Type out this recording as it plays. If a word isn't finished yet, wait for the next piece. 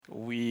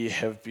We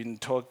have been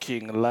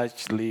talking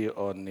largely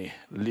on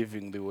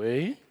living the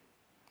way.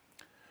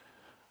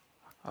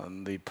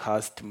 On the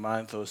past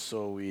month or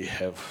so, we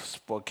have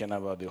spoken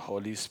about the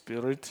Holy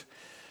Spirit,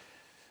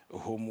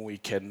 whom we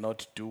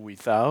cannot do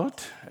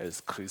without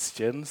as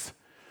Christians.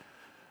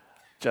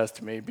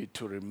 Just maybe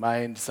to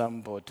remind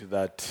somebody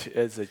that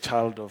as a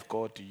child of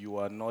God, you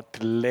are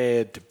not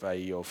led by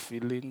your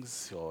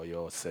feelings or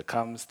your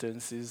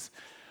circumstances,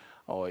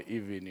 or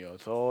even your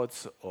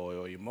thoughts or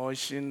your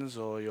emotions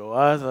or your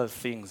other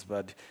things,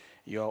 but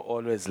you are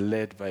always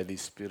led by the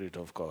Spirit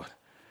of God.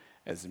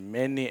 As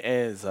many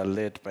as are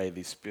led by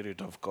the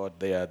Spirit of God,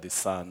 they are the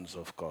sons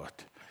of God.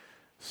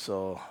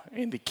 So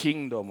in the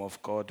kingdom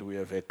of God, we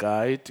have a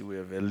guide, we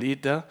have a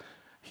leader.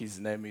 His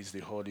name is the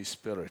Holy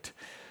Spirit.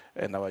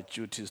 And our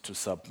duty is to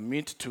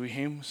submit to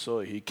him so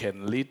he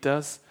can lead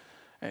us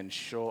and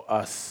show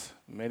us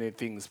many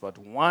things. But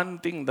one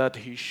thing that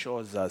he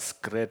shows us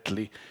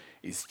greatly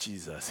is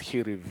Jesus.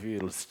 He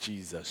reveals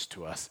Jesus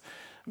to us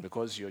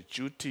because your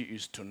duty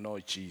is to know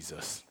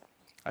Jesus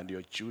and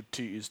your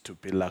duty is to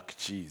be like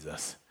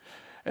Jesus.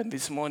 And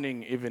this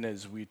morning, even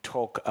as we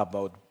talk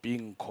about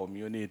being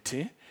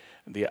community,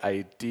 the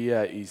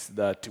idea is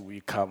that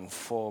we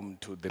conform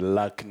to the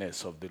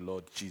likeness of the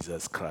Lord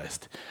Jesus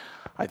Christ.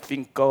 I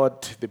think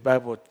the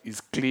Bible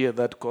is clear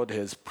that God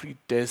has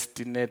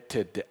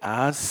predestinated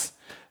us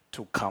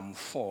to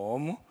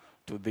conform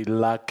to the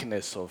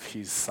likeness of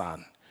his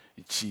Son,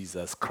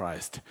 Jesus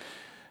Christ.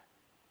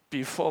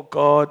 Before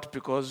God,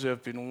 because we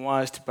have been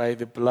washed by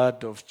the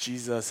blood of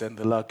Jesus and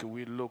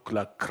we look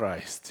like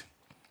Christ.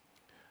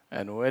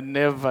 And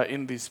whenever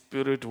in the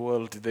spirit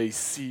world they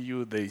see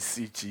you, they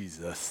see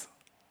Jesus.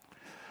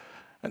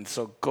 And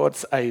so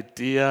God's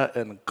idea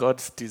and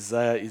God's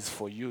desire is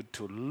for you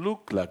to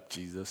look like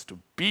Jesus, to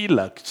be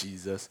like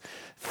Jesus,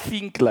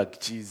 think like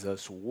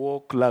Jesus,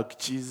 walk like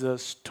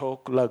Jesus,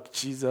 talk like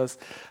Jesus,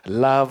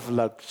 love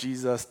like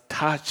Jesus,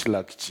 touch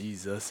like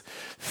Jesus,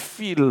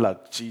 feel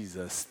like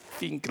Jesus,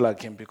 think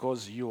like him,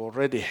 because you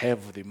already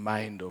have the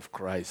mind of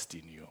Christ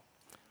in you.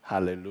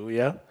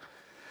 Hallelujah.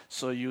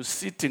 So you're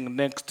sitting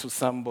next to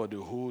somebody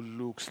who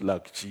looks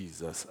like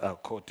Jesus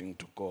according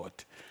to God.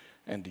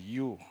 And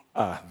you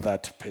are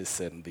that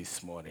person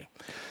this morning.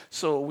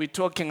 So we're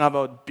talking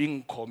about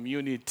being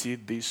community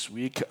this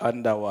week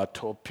under our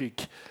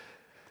topic,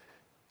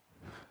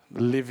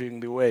 Living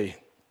the Way.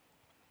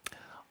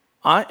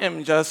 I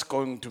am just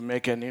going to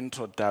make an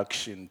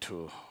introduction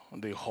to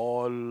the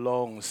whole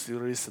long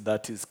series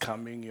that is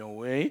coming your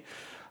way.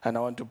 And I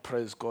want to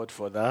praise God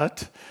for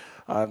that.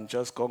 I'm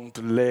just going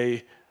to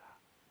lay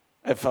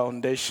a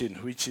foundation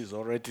which is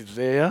already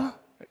there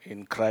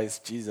in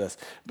Christ Jesus,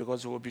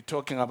 because we'll be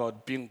talking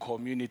about being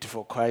community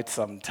for quite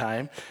some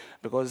time,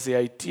 because the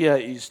idea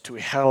is to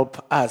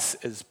help us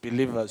as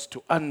believers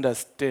to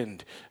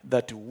understand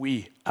that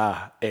we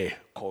are a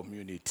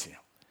community,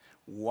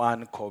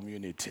 one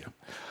community.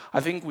 I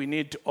think we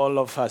need all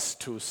of us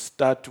to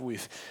start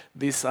with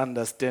this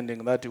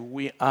understanding that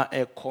we are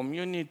a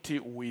community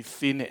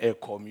within a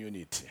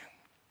community.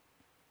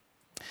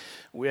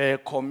 We are a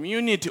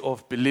community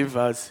of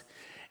believers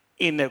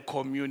in a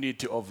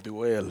community of the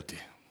world.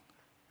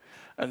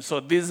 And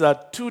so these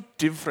are two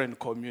different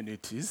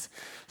communities.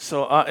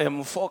 So I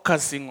am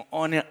focusing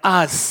on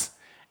us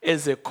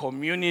as a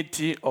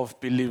community of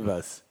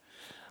believers.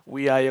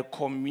 We are a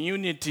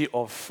community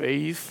of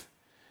faith.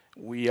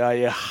 We are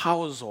a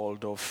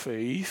household of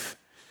faith.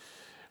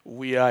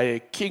 We are a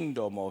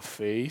kingdom of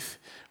faith.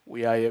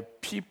 We are a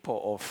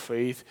people of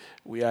faith.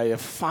 We are a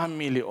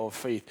family of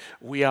faith.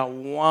 We are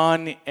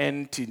one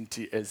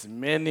entity, as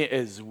many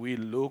as we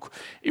look.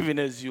 Even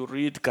as you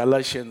read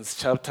Galatians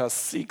chapter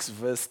 6,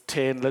 verse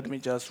 10, let me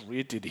just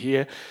read it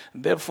here.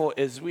 Therefore,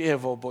 as we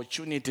have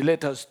opportunity,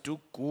 let us do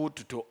good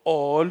to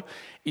all,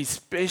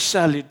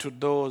 especially to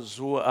those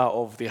who are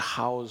of the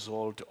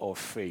household of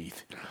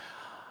faith.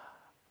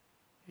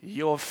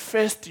 Your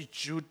first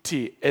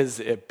duty as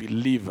a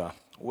believer,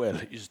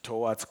 is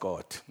towards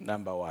God,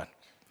 number one.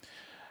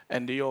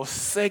 And your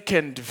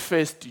second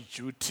first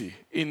duty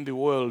in the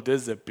world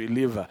as a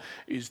believer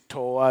is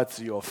towards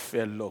your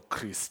fellow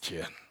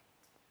Christian.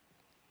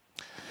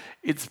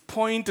 It's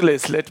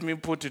pointless, let me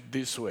put it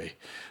this way,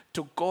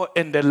 to go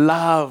and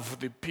love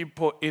the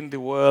people in the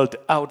world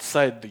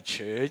outside the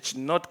church,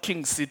 not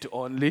King City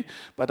only,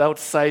 but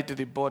outside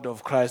the body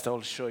of Christ, I'll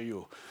show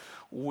you,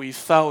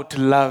 without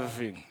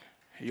loving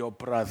your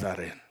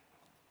brethren.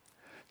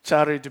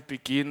 Charity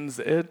begins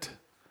at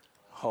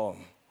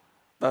home.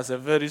 That's a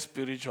very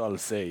spiritual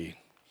saying.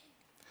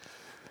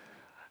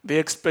 The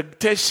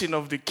expectation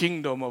of the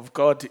kingdom of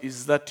God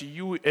is that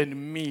you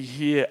and me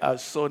here are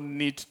so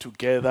knit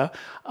together,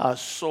 are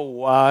so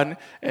one,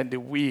 and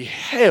we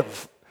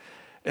have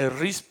a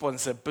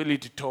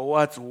responsibility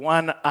towards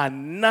one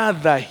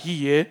another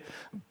here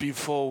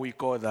before we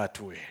go that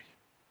way.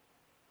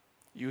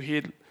 You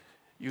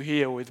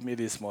here with me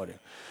this morning?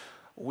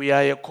 We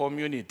are a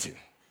community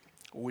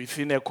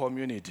within a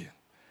community.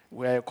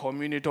 We are a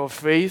community of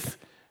faith.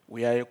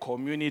 We are a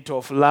community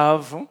of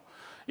love.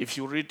 If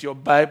you read your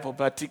Bible,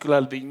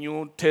 particularly the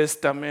New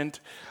Testament,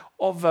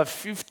 over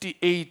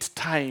 58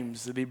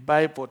 times the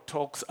Bible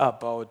talks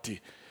about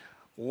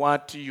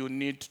what you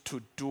need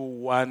to do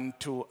one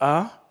to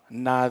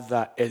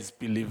another as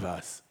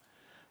believers.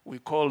 We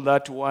call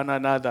that one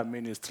another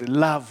ministry.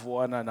 Love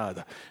one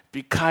another.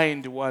 Be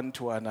kind one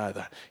to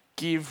another.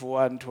 Give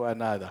one to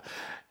another.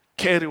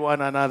 Carry one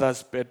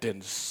another's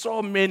burdens.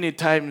 So many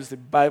times the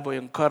Bible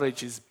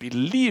encourages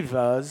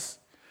believers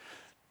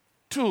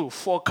to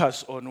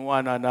focus on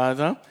one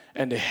another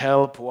and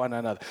help one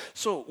another.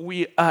 So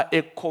we are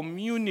a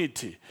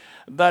community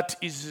that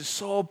is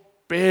so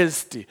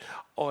based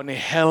on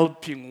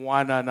helping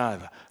one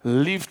another,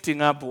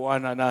 lifting up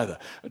one another,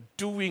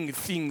 doing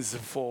things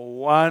for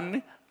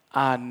one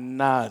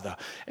another.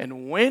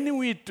 And when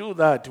we do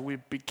that, we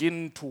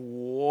begin to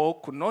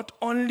walk not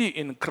only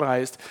in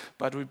Christ,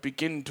 but we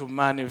begin to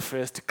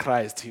manifest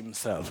Christ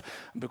himself,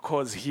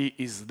 because he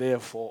is there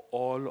for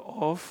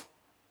all of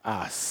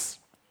us.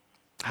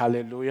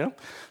 Hallelujah.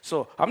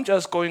 So I'm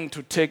just going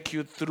to take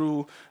you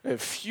through a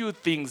few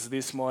things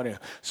this morning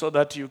so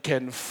that you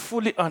can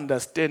fully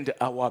understand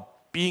our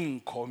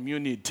being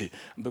community,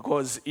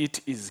 because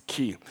it is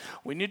key.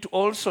 We need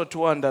also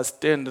to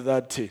understand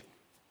that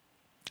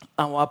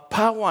our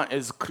power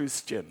as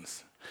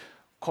Christians,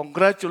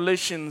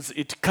 congratulations,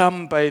 it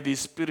comes by the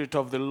Spirit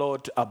of the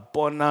Lord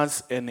upon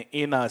us and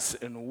in us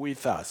and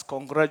with us.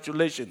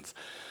 Congratulations.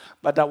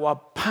 But our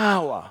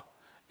power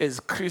as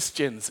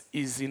Christians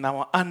is in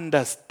our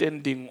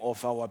understanding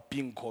of our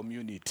being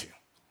community.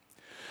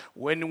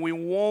 When we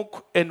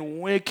walk and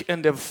work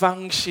and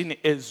function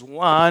as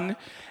one,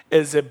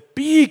 as a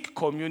big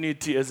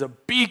community, as a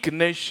big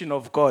nation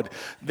of God,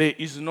 there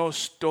is no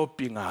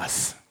stopping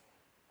us.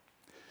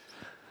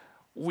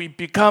 We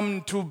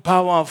become too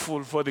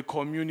powerful for the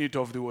community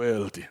of the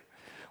world.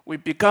 We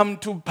become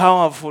too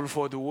powerful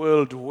for the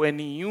world when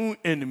you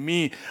and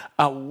me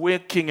are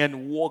working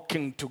and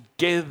walking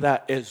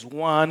together as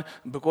one,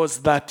 because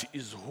that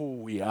is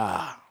who we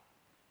are.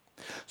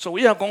 So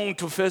we are going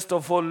to first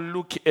of all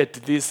look at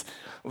this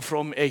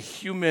from a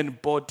human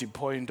body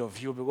point of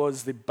view,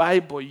 because the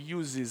Bible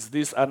uses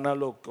this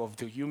analog of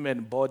the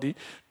human body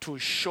to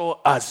show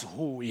us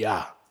who we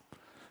are.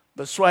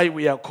 That's why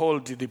we are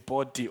called the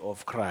body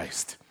of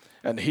Christ.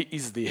 And he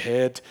is the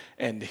head,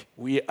 and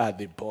we are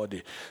the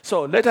body.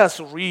 So let us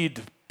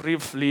read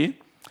briefly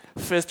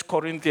 1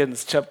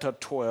 Corinthians chapter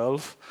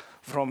 12,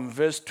 from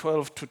verse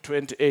 12 to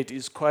 28.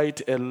 Is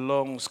quite a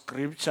long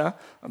scripture,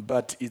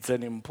 but it's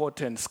an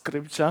important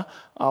scripture.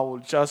 I will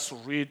just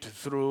read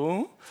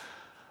through.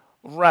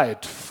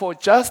 Right. For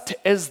just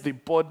as the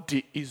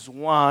body is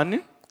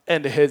one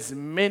and has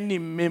many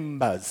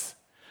members,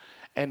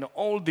 and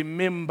all the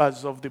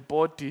members of the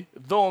body,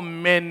 though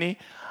many,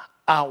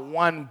 are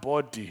one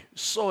body,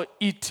 so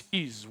it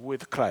is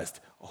with Christ.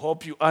 I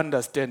hope you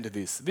understand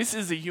this. This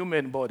is a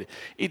human body.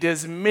 It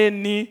has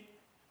many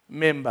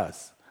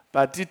members,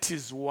 but it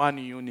is one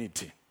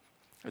unity.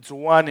 It's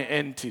one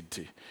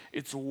entity.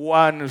 It's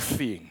one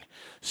thing.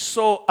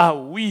 So are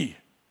we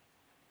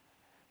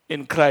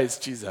in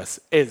Christ Jesus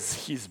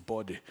as his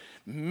body.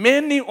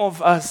 Many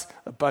of us,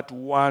 but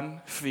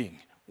one thing.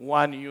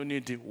 One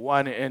unity,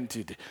 one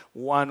entity,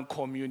 one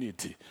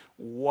community,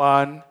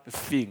 one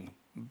thing.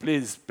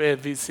 Please bear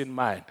this in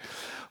mind.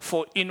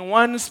 For in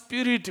one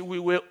spirit we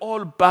were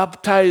all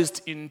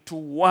baptized into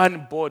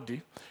one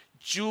body,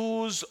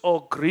 Jews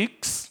or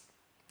Greeks,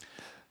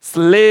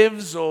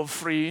 slaves or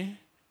free,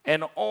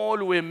 and all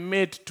were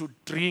made to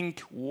drink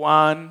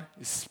one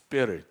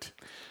spirit.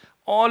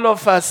 All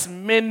of us,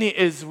 many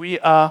as we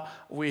are,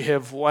 we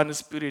have one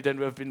spirit, and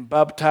we have been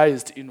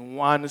baptized in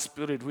one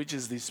spirit, which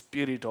is the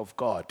Spirit of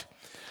God.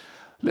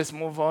 Let's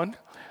move on.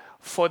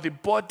 For the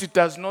body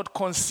does not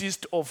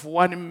consist of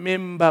one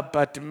member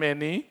but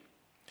many.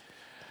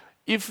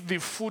 If the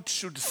foot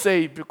should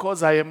say,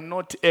 because I am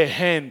not a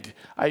hand,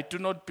 I do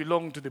not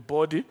belong to the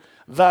body,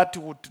 that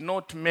would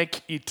not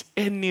make it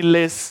any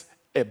less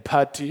a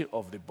party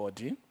of the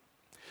body.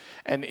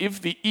 And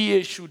if the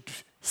ear should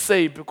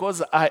say,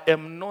 because I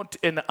am not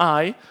an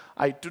eye,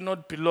 I do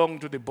not belong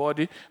to the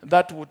body,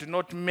 that would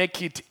not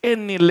make it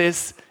any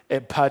less a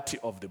party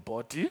of the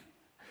body.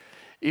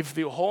 If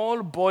the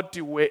whole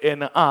body were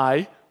an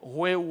eye,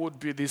 where would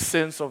be the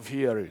sense of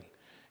hearing?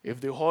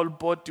 If the whole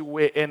body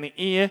were an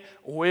ear,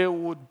 where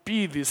would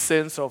be the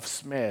sense of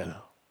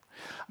smell?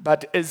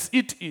 But as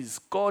it is,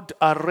 God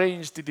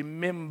arranged the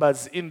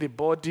members in the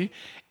body,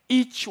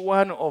 each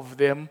one of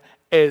them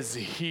as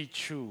he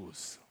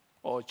chose.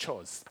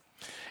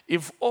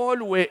 If all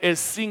were a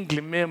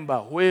single member,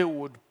 where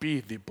would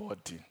be the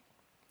body?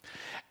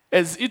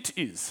 As it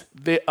is,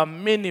 there are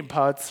many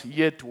parts,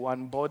 yet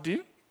one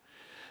body.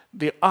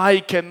 The eye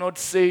cannot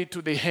say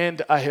to the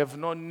hand, I have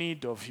no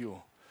need of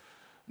you.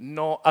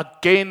 Nor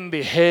again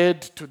the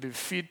head to the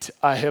feet,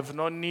 I have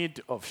no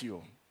need of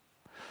you.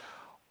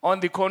 On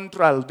the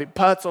contrary, the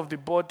parts of the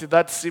body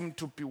that seem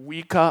to be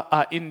weaker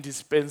are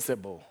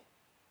indispensable.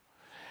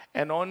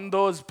 And on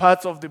those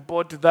parts of the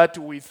body that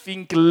we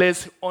think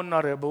less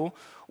honorable,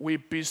 we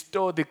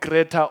bestow the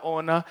greater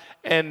honor,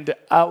 and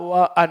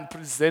our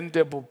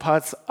unpresentable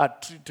parts are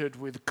treated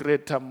with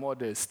greater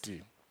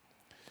modesty.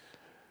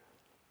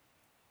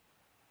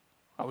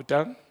 Are we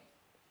done?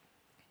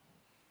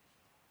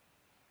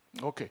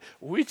 Okay.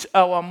 Which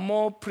our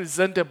more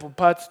presentable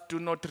parts do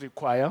not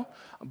require,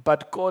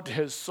 but God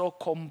has so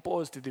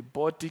composed the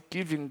body,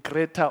 giving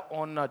greater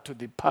honor to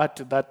the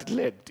part that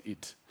lacked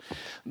it,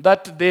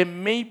 that there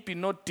may be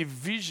no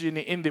division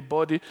in the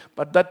body,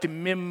 but that the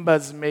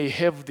members may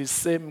have the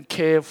same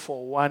care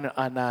for one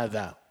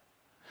another.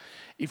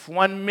 If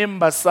one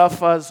member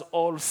suffers,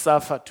 all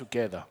suffer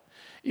together.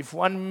 If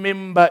one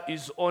member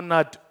is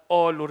honored,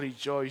 all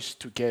rejoice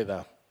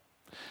together.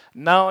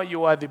 Now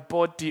you are the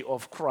body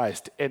of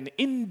Christ and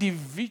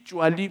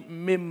individually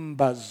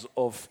members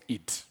of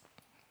it.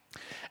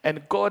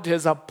 And God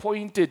has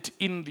appointed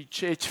in the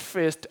church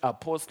first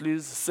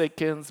apostles,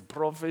 second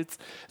prophets,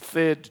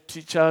 third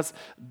teachers,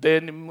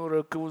 then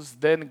miracles,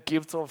 then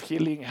gifts of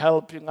healing,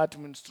 helping,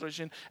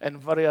 administration,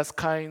 and various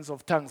kinds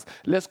of tongues.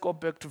 Let's go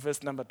back to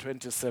verse number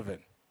 27.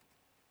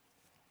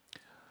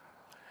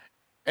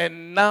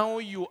 And now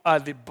you are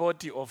the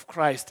body of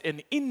Christ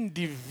and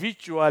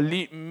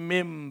individually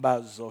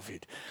members of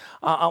it.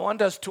 I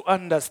want us to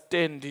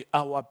understand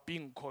our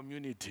being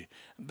community.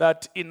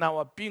 That in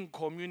our being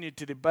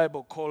community, the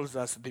Bible calls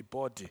us the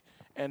body.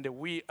 And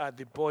we are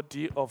the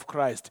body of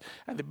Christ.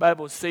 And the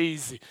Bible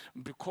says,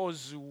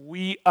 because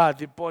we are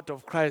the body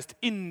of Christ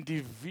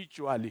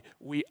individually,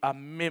 we are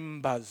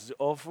members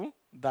of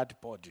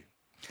that body.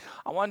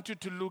 I want you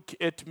to look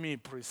at me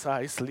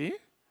precisely.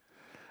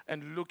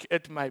 And look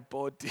at my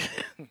body.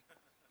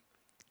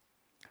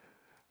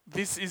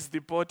 This is the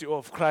body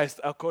of Christ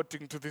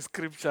according to the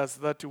scriptures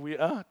that we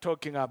are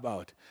talking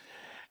about.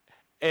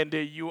 And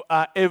you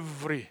are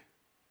every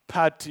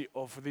party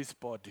of this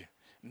body,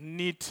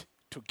 knit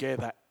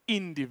together,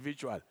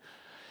 individual.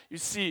 You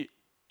see,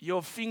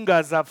 your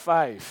fingers are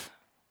 5.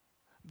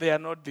 They are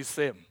not the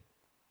same,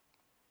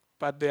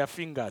 but they are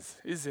fingers,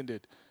 isn't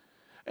it?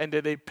 And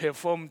they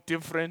perform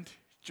different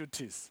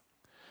duties.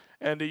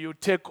 And you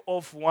take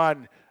off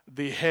one,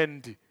 the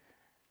hand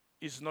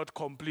is not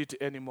complete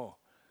anymore.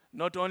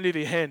 Not only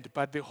the hand,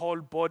 but the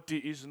whole body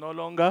is no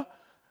longer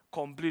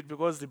complete,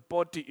 because the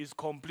body is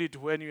complete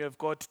when you have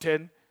got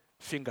 10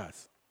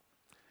 fingers.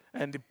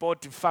 And the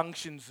body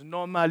functions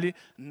normally,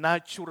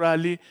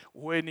 naturally,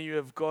 when you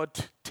have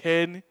got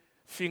 10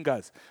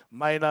 fingers.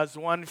 Minus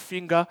 1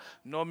 finger,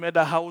 no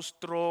matter how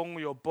strong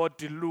your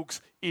body looks,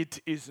 it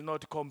is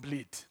not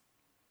complete.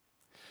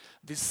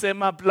 The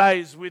same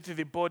applies with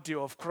the body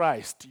of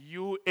Christ.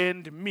 You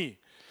and me.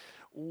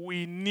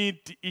 We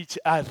need each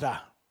other.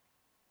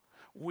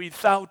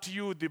 Without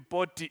you, the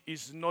body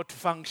is not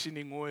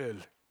functioning well.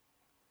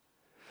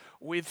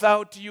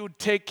 Without you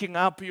taking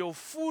up your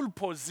full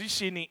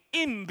positioning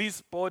in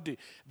this body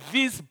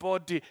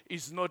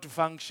is not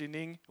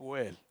functioning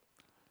well.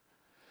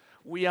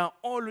 We are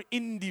all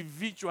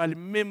individual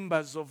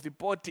members of the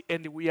body,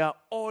 and we are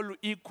all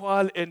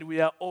equal, and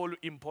we are all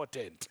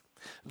important.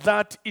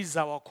 That is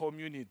our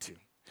community.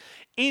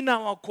 In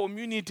our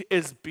community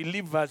as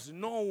believers,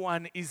 no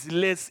one is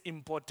less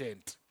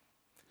important.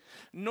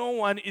 No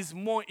one is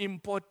more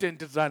important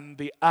than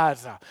the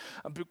other,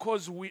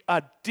 because we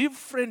are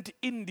different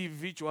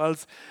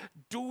individuals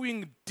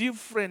doing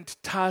different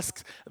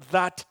tasks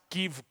that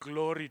give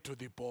glory to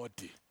the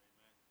body.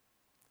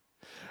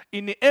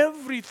 In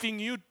everything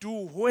you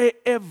do,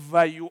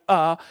 wherever you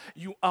are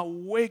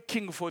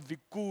working for the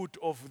good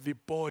of the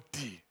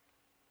body.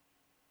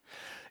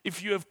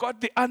 If you have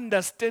got the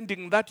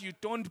understanding that you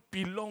don't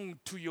belong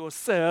to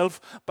yourself,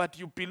 but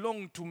you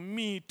belong to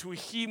me, to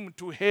him,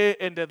 to her,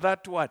 and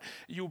that one,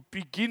 you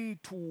begin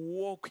to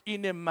walk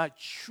in a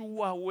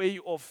mature way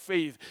of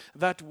faith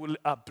that will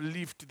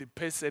uplift the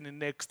person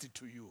next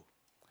to you.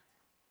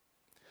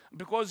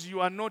 Because you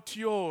are not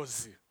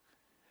yours,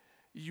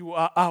 you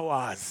are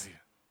ours.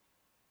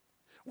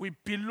 We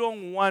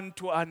belong one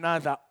to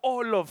another,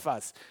 all of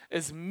us,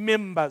 as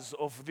members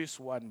of this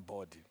one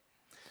body.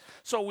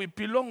 So we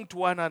belong to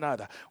one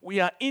another. We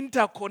are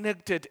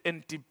interconnected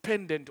and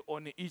dependent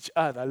on each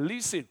other.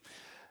 Listen,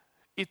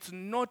 it's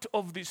not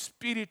of the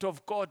Spirit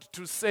of God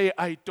to say,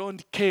 I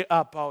don't care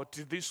about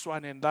this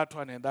one and that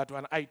one and that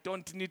one. I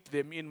don't need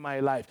them in my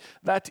life.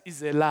 That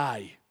is a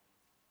lie.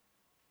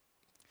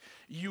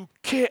 You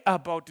care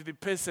about the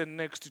person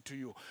next to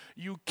you.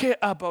 You care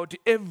about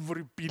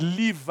every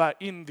believer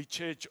in the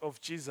church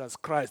of Jesus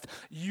Christ.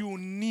 You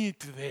need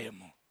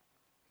them.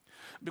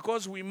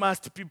 Because we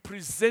must be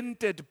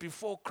presented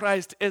before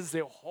Christ as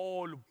a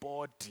whole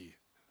body.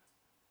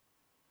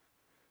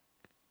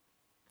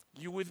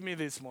 You with me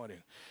this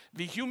morning?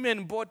 The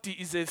human body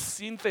is a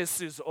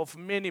synthesis of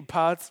many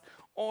parts,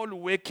 all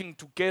working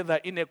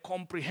together in a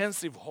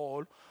comprehensive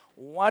whole.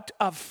 What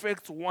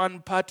affects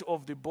one part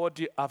of the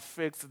body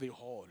affects the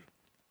whole.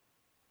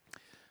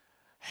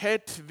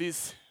 Hit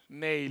this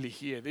nail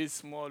here, this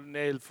small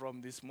nail from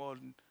the small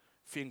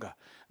finger.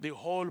 The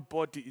whole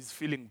body is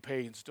feeling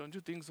pains. Don't you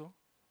think so?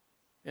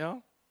 Yeah?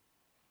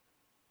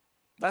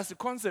 That's the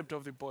concept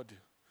of the body.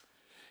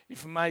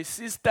 If my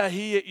sister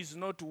here is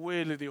not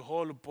well, the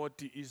whole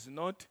body is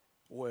not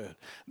well.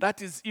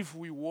 That is if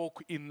we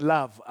walk in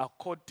love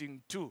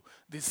according to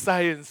the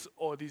science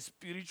or the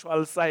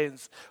spiritual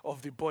science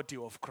of the body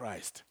of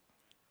Christ.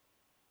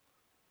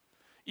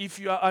 If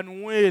you are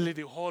unwell,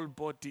 the whole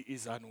body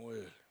is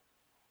unwell.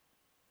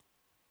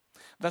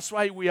 That's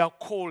why we are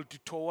called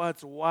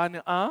towards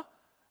one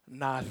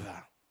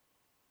another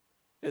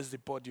as the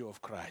body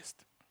of Christ.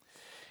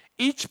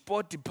 Each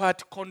body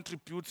part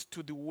contributes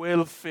to the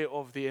welfare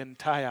of the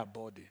entire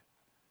body.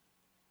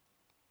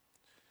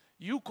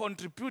 You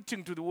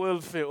contributing to the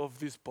welfare of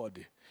this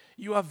body.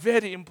 You are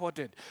very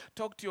important.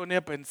 Talk to your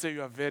neighbor and say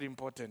you are very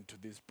important to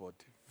this body.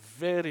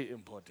 Very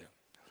important.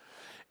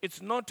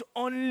 It's not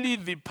only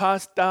the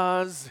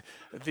pastors,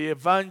 the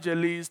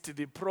evangelists,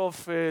 the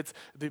prophets,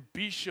 the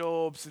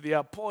bishops, the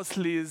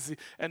apostles,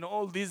 and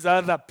all these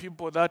other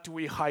people that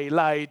we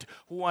highlight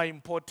who are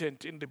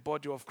important in the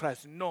body of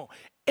Christ. No,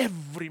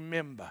 every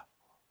member.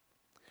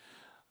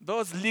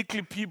 Those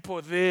little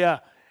people there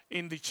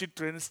in the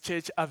children's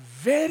church are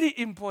very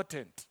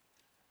important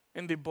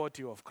in the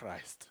body of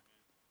Christ.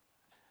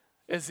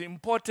 As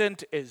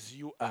important as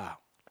you are.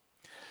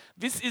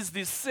 This is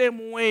the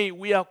same way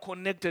we are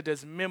connected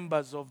as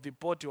members of the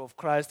body of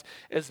Christ,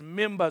 as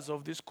members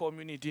of this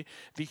community.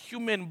 The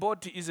human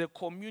body is a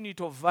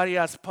community of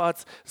various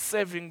parts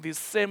serving the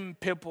same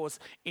purpose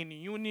in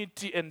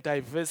unity and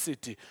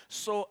diversity.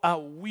 So are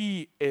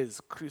we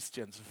as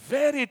Christians.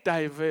 Very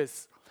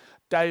diverse.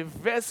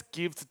 Diverse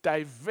gifts,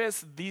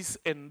 diverse this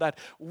and that.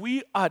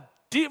 We are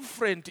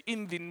different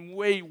in the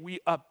way we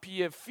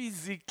appear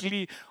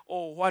physically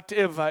or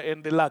whatever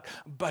and the like,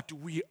 but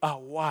we are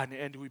one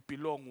and we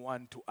belong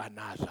one to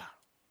another.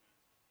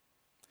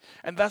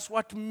 And that's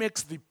what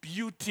makes the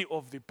beauty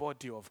of the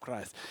body of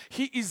Christ.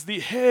 He is the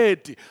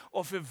head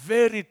of a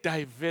very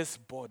diverse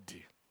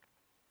body,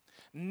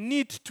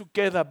 knit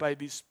together by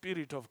the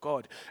Spirit of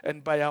God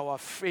and by our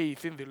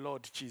faith in the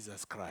Lord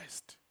Jesus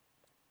Christ.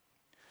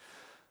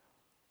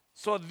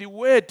 So the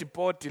word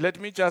body, let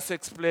me just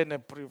explain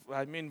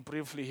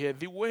briefly here.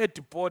 The word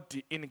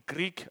body in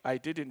Greek, I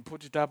didn't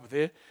put it up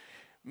there,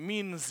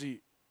 means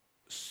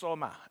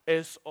soma,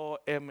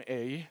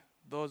 S-O-M-A.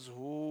 Those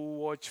who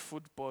watch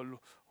football,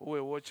 who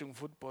were watching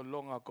football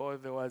long ago,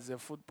 there was a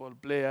football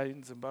player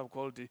in Zimbabwe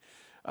called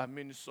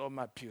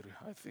Soma Piri.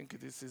 I think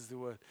this is the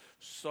word,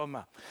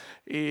 soma,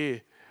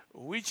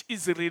 which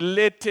is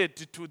related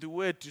to the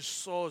word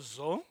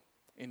sozo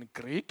in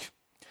Greek.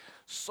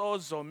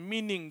 Sozo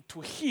meaning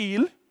to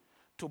heal,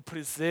 to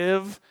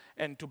preserve,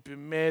 and to be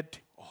made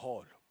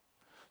whole.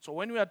 So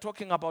when we are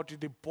talking about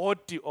the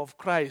body of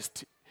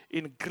Christ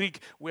in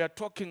Greek, we are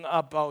talking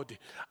about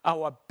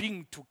our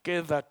being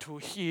together to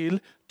heal,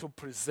 to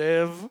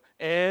preserve,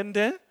 and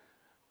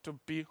to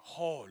be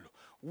whole.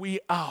 We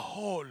are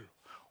whole.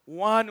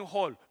 One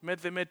whole.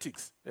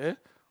 Mathematics.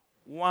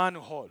 One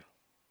whole.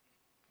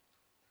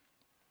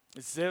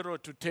 0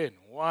 to 10.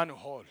 One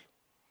whole.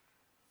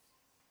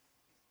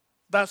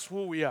 That's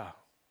who we are.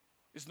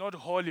 It's not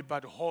holy,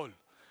 but whole.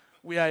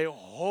 We are a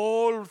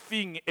whole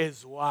thing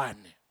as one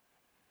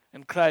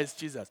in Christ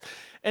Jesus.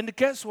 And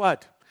guess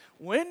what?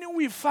 When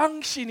we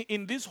function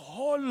in this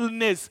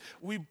wholeness,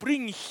 we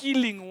bring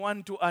healing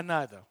one to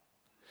another.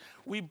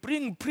 We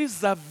bring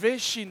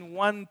preservation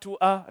one to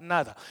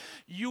another.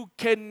 You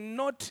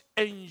cannot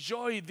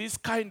enjoy this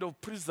kind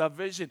of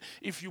preservation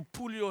if you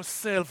pull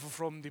yourself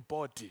from the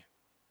body.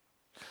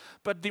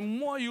 But the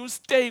more you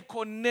stay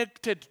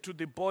connected to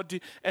the body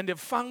and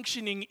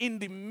functioning in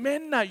the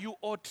manner you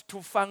ought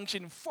to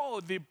function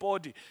for the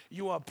body,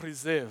 you are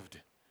preserved.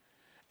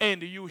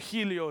 And you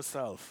heal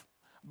yourself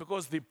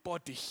because the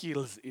body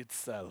heals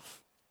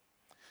itself.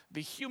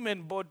 The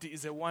human body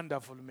is a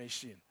wonderful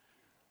machine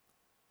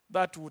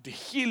that would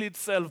heal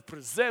itself,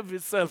 preserve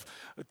itself,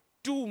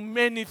 do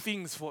many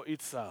things for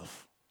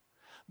itself.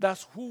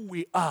 That's who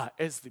we are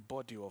as the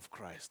body of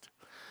Christ.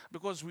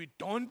 Because we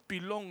don't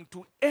belong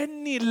to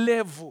any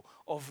level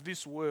of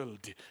this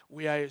world.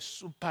 We are a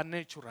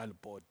supernatural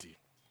body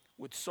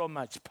with so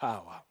much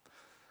power.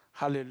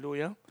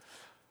 Hallelujah.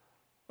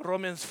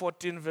 Romans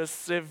 14 verse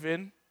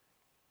 7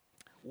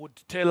 would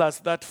tell us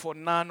that for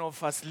none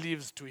of us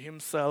lives to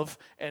himself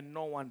and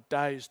no one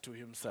dies to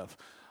himself.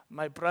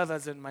 My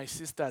brothers and my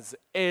sisters,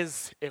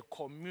 as a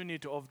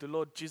community of the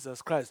Lord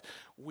Jesus Christ,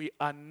 we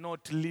are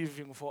not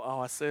living for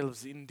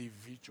ourselves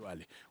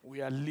individually.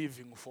 We are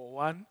living for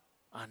one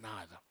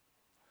another.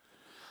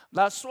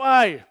 That's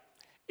why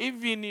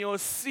even your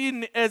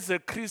sin as a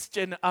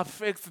Christian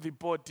affects the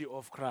body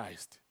of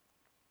Christ.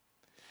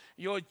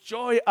 Your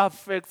joy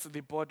affects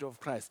the body of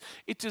Christ.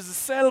 It is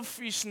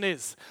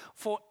selfishness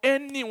for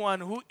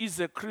anyone who is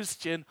a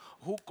Christian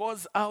who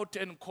goes out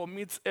and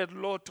commits a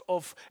lot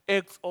of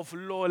acts of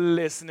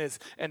lawlessness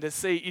and they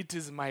say, it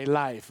is my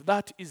life.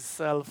 That is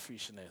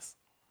selfishness.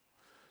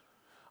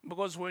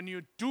 Because when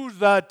you do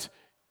that,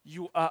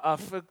 you are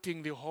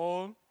affecting the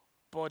whole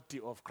body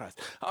of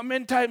Christ. How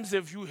many times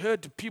have you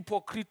heard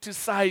people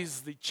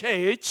criticize the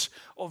church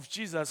of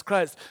Jesus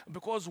Christ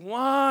because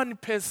one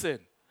person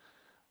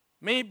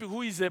maybe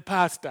who is a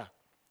pastor,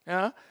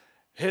 yeah,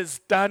 has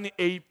done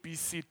A, B,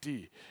 C,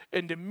 D,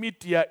 and the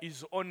media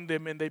is on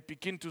them and they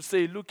begin to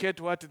say, look at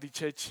what the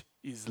church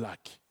is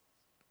like.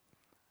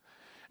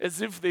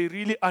 As if they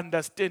really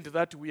understand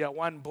that we are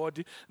one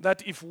body,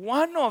 that if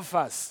one of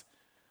us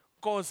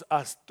goes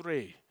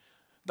astray,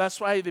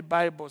 that's why the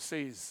Bible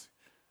says,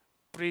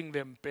 bring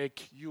them back,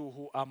 you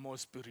who are more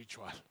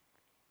spiritual.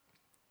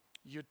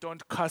 You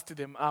don't cast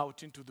them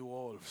out into the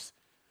wolves.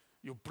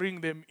 You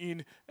bring them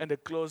in and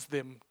close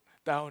them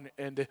down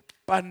and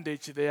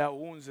bandage their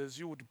wounds as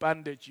you would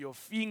bandage your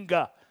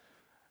finger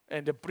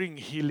and bring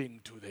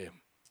healing to them,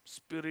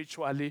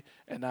 spiritually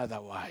and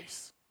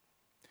otherwise.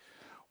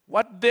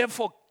 What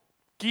therefore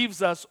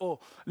gives us or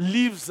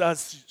leaves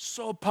us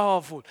so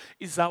powerful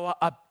is our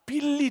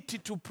ability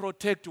to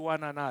protect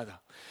one another,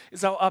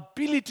 is our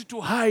ability to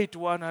hide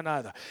one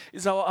another,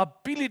 is our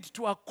ability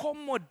to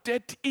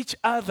accommodate each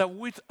other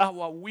with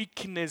our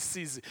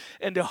weaknesses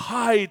and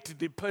hide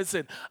the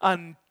person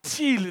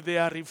until they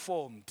are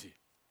reformed.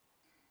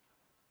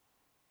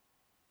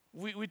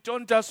 We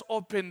don't just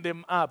open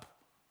them up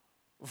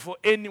for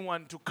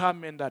anyone to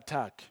come and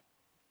attack.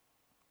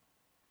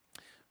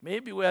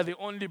 Maybe we are the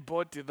only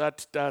body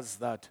that does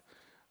that,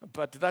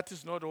 but that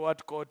is not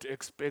what God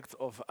expects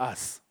of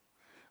us.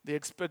 The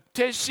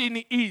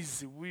expectation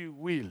is we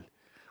will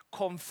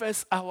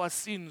confess our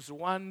sins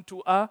one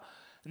to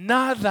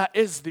another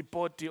as the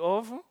body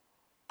of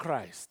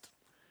Christ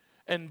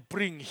and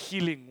bring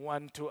healing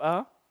one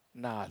to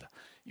another.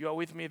 You are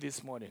with me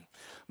this morning.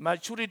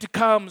 Maturity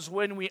comes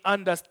when we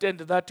understand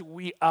that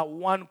we are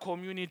one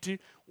community,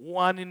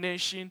 one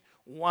nation,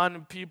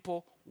 one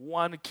people,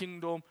 one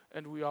kingdom,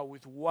 and we are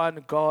with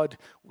one God,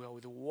 we are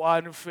with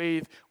one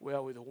faith, we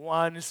are with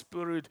one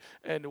Spirit,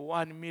 and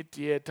one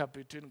mediator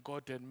between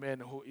God and man,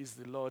 who is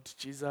the Lord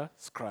Jesus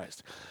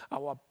Christ.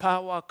 Our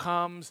power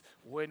comes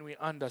when we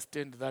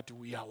understand that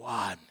we are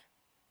one.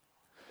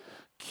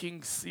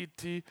 King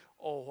City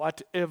or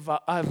whatever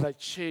other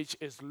church,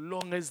 as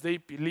long as they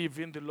believe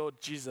in the Lord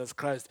Jesus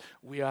Christ,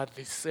 we are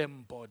the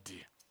same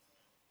body.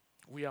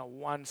 We are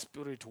one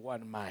spirit,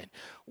 one mind.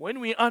 When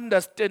we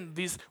understand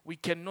this, we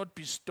cannot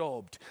be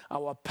stopped.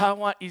 Our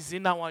power is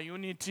in our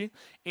unity.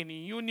 In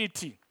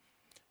unity,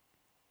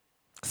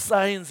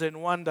 signs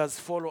and wonders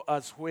follow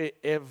us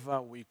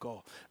wherever we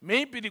go.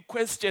 Maybe the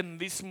question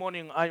this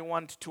morning I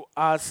want to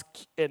ask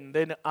and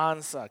then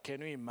answer.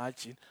 Can you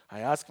imagine?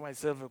 I ask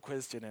myself a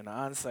question and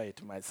answer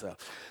it myself.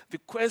 The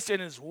question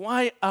is,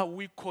 why are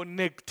we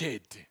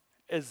connected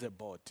as a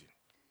body?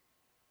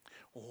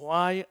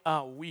 Why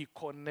are we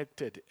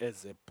connected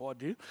as a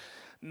body?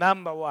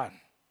 Number one,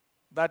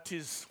 that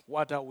is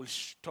what I will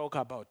talk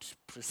about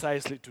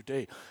precisely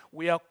today.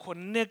 We are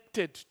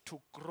connected to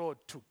grow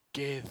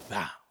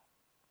together.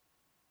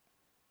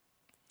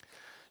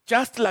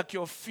 Just like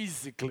your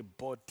physical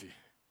body,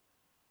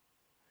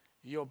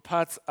 your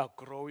parts are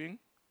growing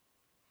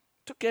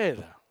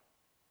together.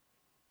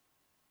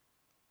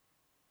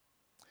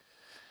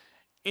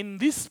 In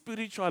this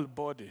spiritual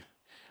body,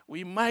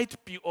 we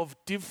might be of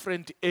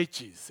different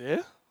ages,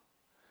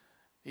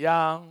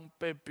 young,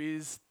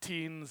 babies,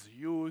 teens,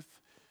 youth,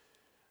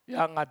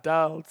 young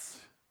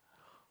adults,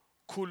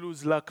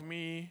 kulus like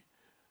me,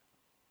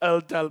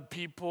 elder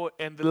people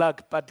and the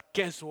like. But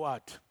guess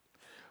what?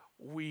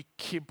 We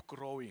keep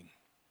growing.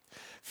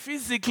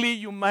 Physically,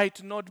 you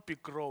might not be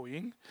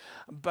growing,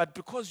 but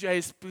because you are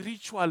a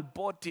spiritual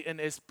body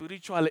and a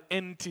spiritual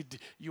entity,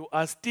 you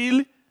are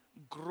still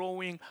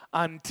growing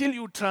until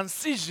you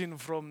transition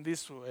from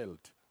this world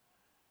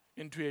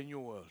into a new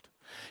world.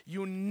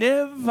 You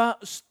never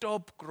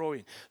stop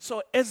growing.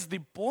 So as the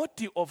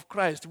body of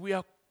Christ, we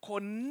are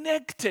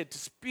connected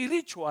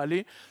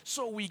spiritually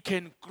so we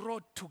can grow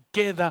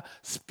together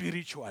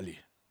spiritually.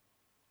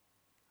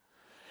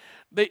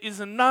 There is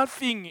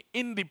nothing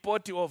in the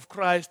body of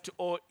Christ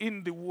or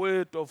in the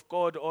Word of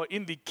God or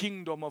in the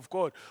kingdom of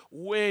God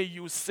where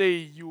you say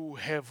you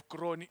have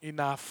grown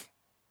enough.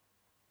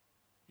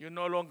 You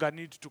no longer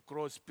need to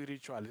grow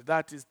spiritually.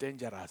 That is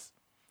dangerous.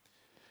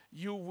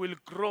 You will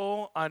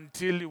grow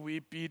until we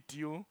bid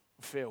you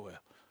farewell.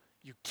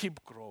 You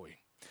keep growing.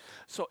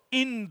 So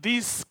in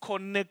this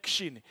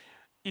connection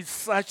is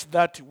such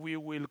that we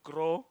will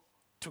grow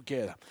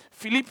together.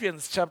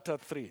 Philippians chapter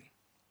 3.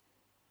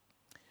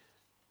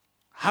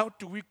 How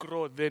do we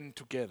grow then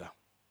together?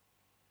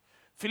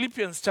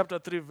 Philippians chapter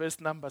 3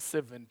 verse number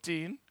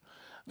 17.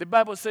 The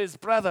Bible says,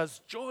 brothers,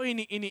 join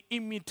in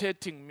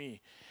imitating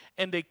me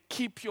and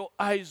keep your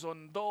eyes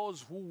on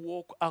those who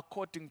walk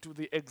according to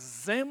the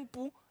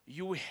example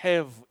you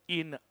have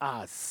in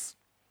us.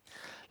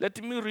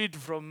 Let me read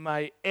from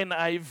my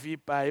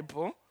NIV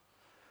Bible.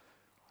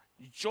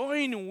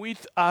 Join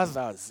with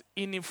others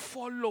in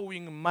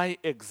following my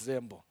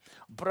example,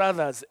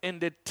 brothers,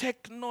 and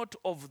take note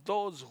of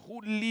those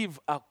who live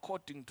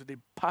according to the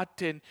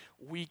pattern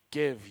we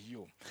gave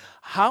you.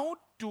 How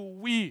do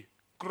we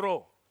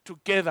grow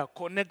together,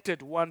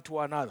 connected one to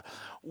another?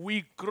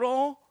 We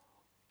grow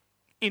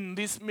in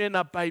this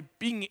manner by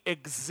being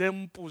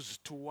examples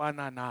to one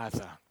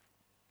another.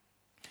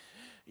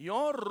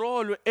 Your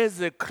role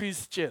as a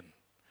Christian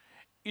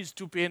is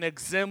to be an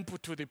example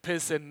to the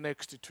person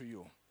next to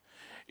you,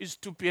 is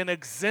to be an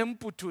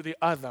example to the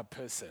other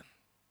person.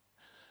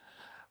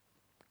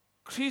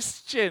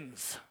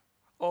 Christians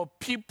or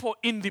people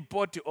in the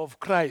body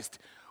of Christ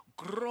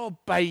grow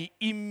by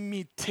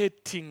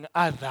imitating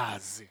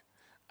others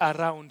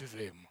around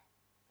them.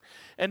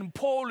 And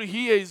Paul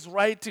here is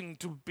writing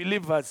to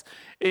believers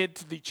at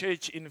the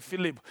church in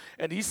Philippi,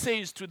 and he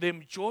says to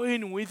them,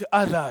 join with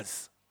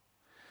others,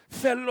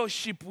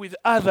 fellowship with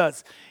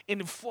others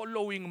in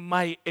following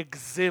my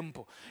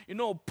example. You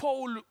know,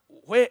 Paul,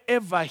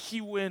 wherever he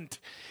went,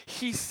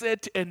 he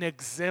set an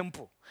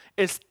example,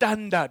 a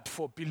standard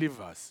for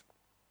believers.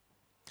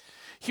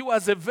 He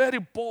was a very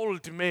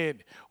bold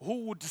man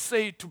who would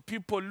say to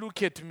people,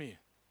 look at me.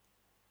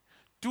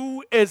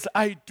 Do as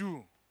I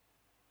do.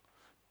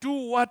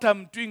 Do what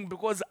I'm doing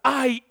because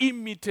I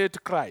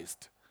imitate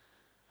Christ.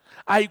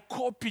 I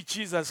copy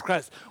Jesus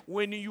Christ.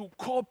 When you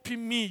copy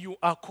me, you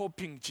are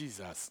copying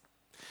Jesus.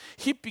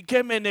 He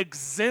became an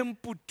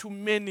example to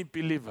many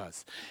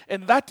believers.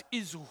 And that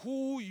is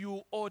who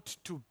you ought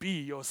to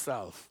be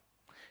yourself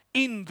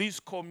in this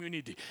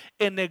community.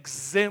 An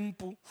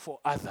example for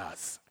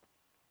others.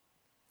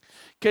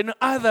 Can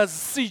others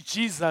see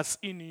Jesus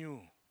in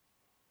you?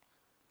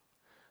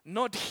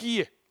 Not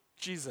hear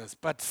Jesus,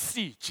 but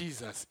see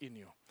Jesus in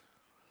you.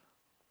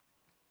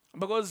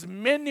 Because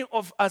many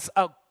of us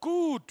are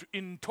good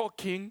in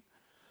talking,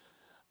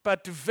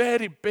 but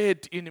very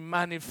bad in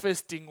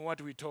manifesting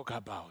what we talk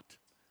about,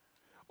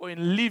 or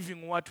in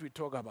living what we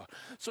talk about.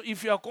 So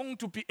if you are going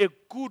to be a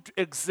good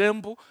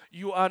example,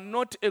 you are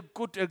not a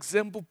good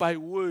example by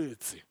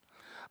words,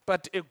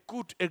 but a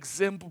good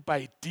example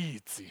by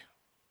deeds.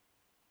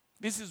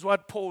 This is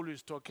what Paul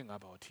is talking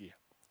about here.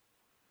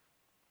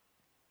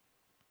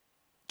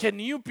 Can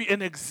you be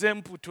an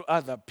example to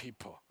other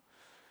people?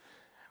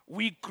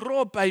 We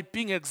grow by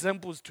being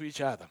examples to each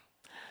other.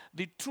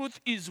 The truth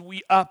is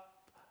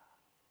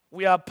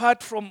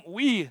apart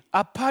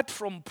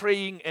from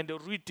praying and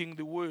reading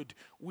the word,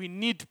 we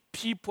need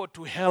people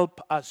to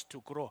help us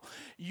to grow.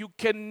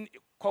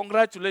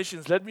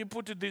 Congratulations, let me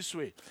put it this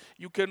way.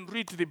 You can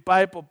read the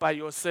Bible by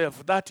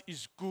yourself. That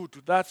is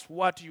good. That's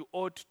what you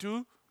ought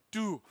to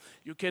do.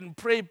 You can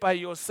pray by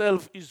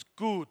yourself is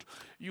good.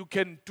 You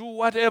can do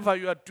whatever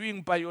you are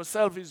doing by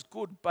yourself is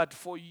good. But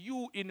for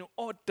you, in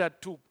order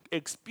to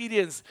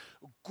experience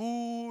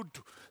good,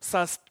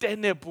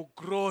 sustainable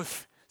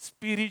growth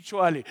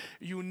spiritually,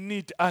 you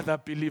need other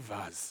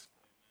believers.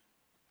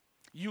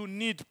 You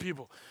need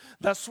people.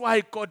 That's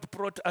why God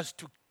brought us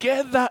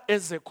together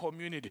as a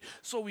community,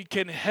 so we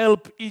can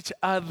help each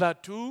other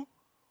to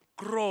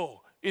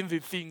grow in the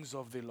things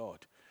of the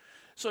Lord.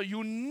 So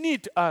you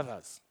need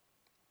others.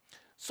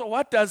 So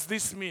what does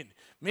this mean?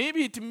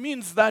 Maybe it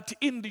means that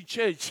in the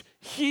church,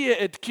 here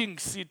at King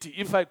City,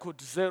 if I could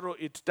zero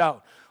it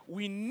down,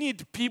 we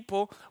need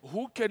people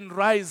who can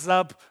rise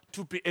up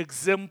to be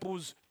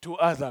examples to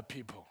other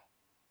people.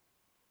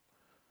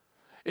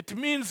 It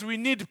means we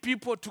need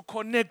people to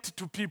connect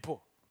to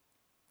people,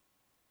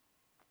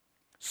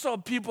 so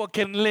people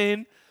can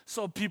learn,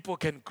 so people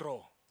can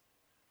grow.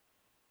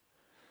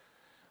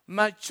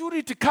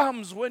 Maturity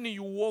comes when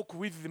you walk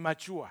with the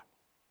mature.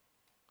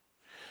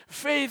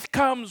 Faith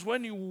comes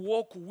when you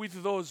walk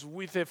with those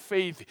with a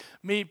faith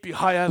maybe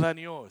higher than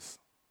yours.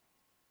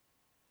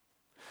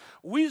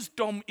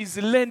 Wisdom is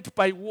learned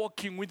by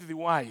walking with the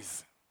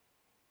wise.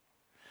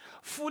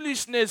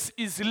 Foolishness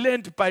is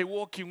learned by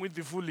walking with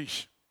the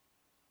foolish.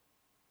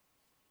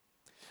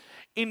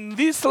 In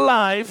this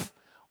life,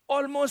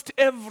 almost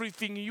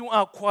everything you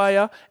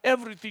acquire,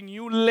 everything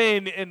you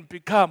learn and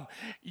become,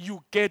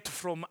 you get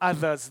from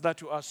others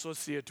that you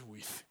associate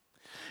with.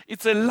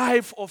 It's a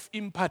life of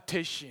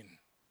impartation.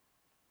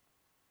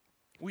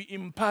 We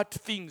impart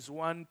things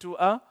one to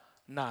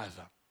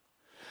another.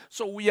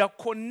 So we are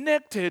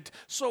connected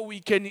so we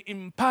can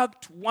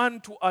impact one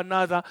to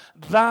another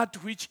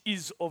that which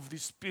is of the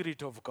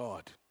Spirit of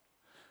God.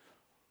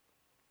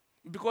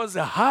 Because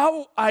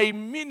how I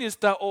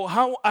minister or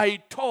how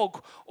I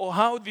talk or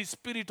how the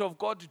Spirit of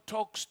God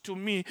talks to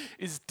me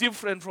is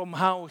different from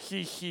how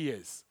he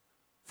hears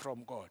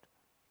from God.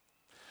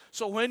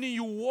 So when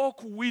you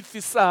walk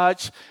with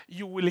such,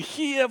 you will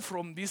hear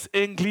from this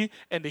angle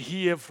and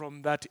hear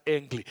from that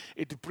angle.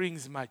 It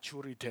brings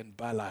maturity and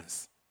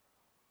balance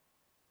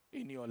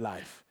in your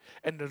life.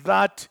 And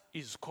that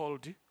is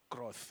called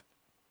growth.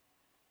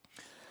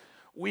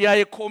 We are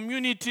a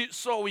community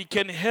so we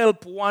can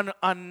help one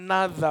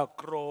another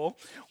grow.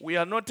 We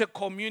are not a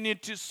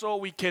community so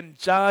we can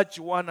judge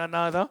one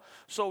another,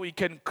 so we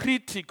can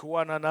critique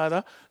one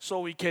another, so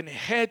we can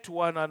hate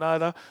one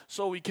another,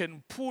 so we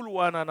can pull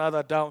one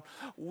another down.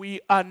 We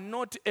are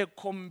not a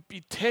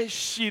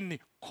competition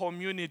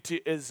community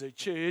as a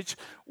church.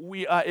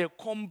 We are a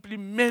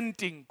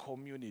complementing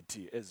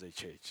community as a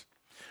church.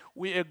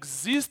 We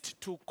exist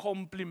to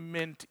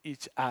complement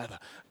each other,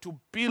 to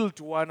build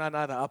one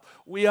another up.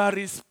 We are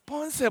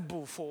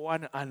responsible for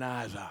one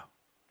another.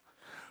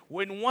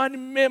 When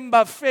one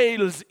member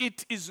fails,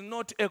 it is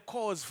not a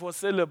cause for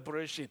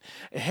celebration.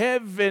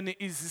 Heaven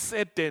is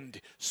certain,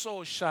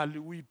 so shall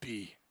we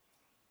be.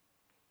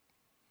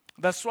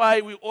 That's why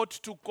we ought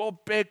to go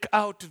back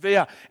out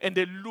there and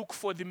look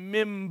for the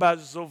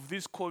members of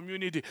this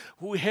community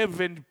who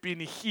haven't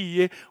been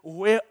here.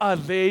 Where are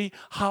they?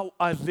 How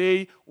are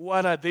they?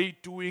 What are they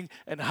doing?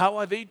 And how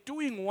are they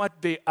doing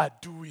what they are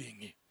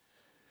doing?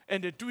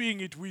 And they're doing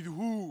it with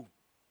who?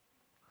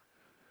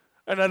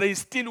 And are they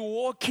still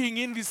walking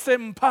in the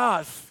same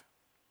path?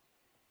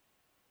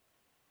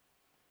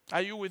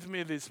 Are you with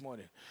me this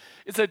morning?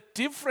 It's a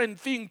different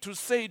thing to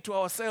say to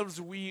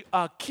ourselves, we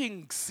are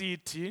King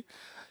City,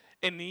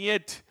 and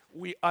yet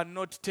we are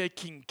not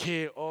taking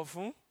care of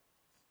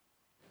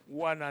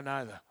one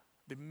another,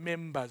 the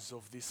members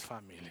of this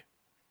family.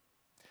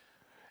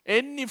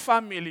 Any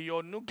family,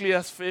 your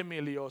nucleus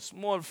family, your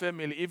small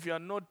family, if you are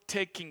not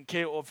taking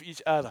care of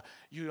each other,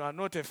 you are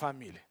not a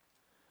family,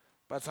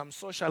 but some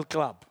social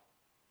club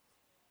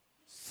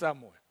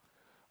somewhere.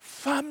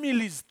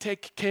 Families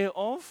take care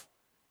of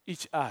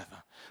each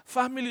other.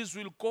 Families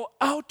will go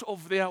out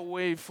of their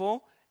way for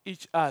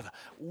each other.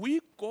 We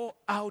go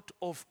out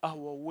of our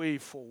way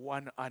for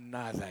one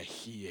another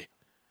here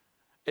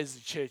as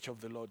the Church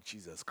of the Lord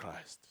Jesus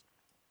Christ.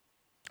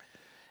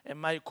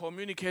 Am I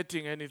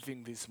communicating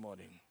anything this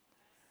morning?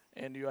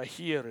 And you are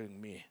hearing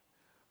me.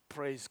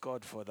 Praise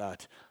God for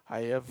that. I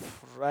have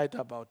right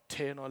about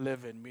 10 or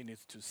 11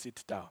 minutes to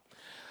sit down.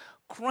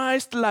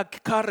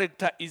 Christ-like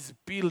character is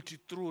built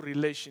through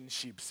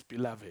relationships,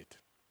 beloved.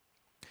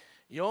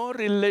 Your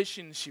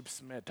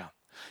relationships matter.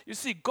 You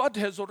see, God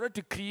has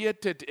already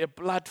created a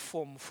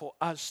platform for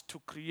us to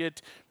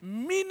create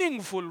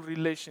meaningful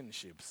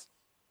relationships.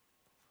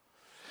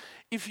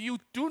 If you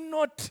do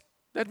not,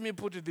 let me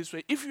put it this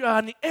way, if you are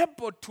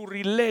unable to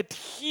relate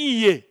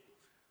here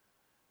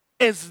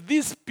as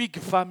this big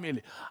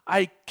family,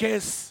 I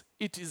guess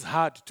it is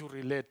hard to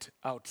relate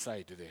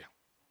outside there.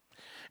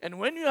 And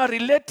when you are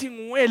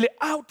relating well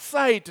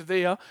outside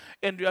there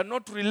and you are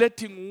not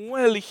relating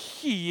well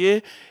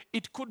here,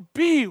 it could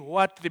be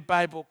what the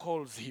Bible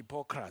calls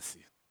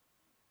hypocrisy.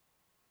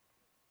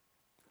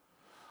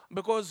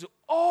 Because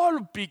all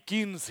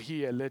begins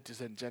here,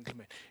 ladies and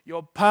gentlemen.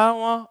 Your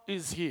power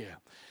is here.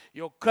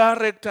 Your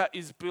character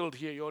is built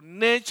here. Your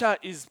nature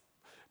is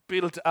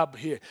built up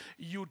here.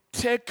 You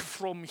take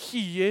from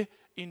here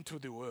into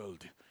the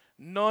world,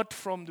 not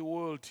from the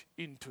world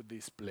into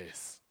this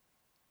place.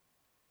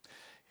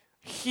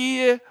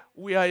 Here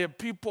we are a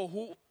people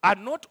who are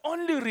not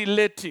only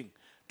relating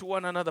to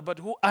one another, but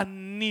who are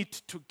knit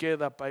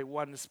together by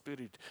one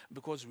spirit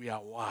because we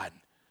are one,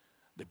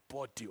 the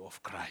body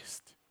of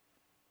Christ.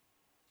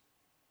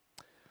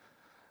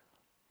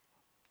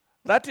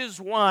 That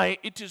is why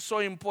it is so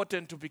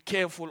important to be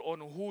careful on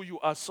who you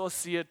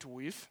associate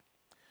with.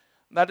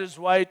 That is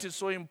why it is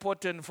so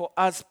important for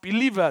us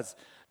believers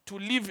to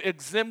live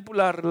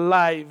exemplary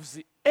lives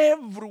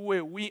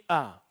everywhere we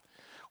are.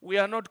 We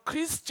are not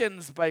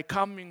Christians by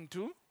coming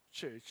to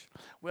church.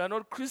 We are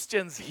not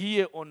Christians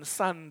here on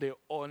Sunday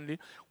only.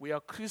 We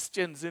are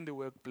Christians in the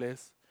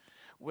workplace.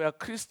 We are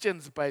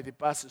Christians by the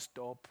bus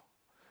stop.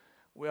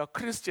 We are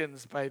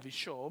Christians by the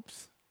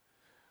shops.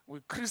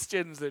 We're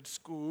Christians at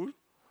school.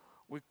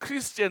 We're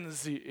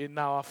Christians in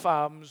our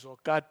farms or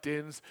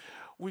gardens.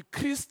 We're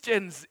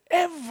Christians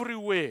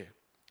everywhere.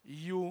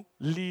 You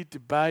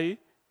lead by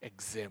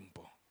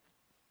example.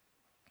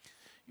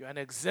 You're an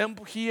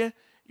example here.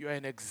 You are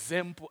an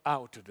example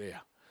out there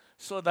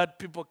so that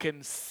people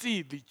can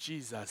see the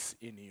Jesus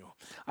in you.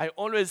 I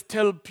always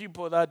tell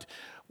people that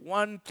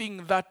one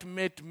thing that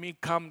made me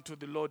come to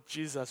the Lord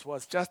Jesus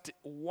was just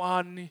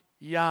one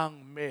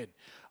young man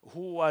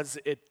who was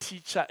a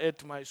teacher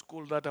at my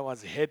school that I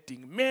was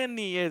heading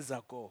many years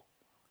ago.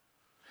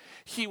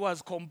 He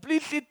was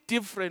completely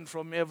different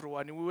from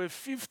everyone. We were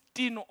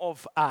 15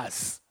 of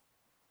us.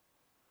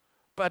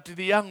 But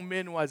the young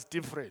man was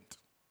different.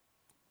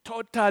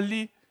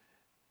 Totally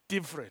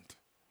different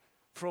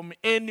from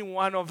any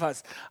one of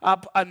us.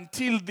 Up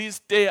until this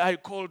day, I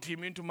called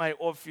him into my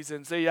office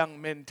and said, young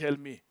man, tell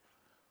me,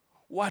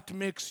 what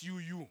makes you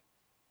you?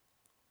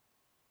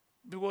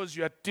 Because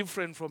you are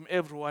different from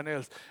everyone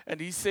else. And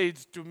he said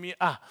to me,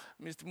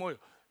 Mr. Moyo,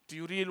 do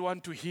you really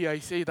want to hear? I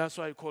said, that's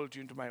why I called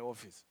you into my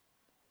office.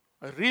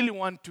 I really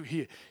want to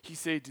hear. He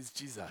said, it's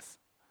Jesus.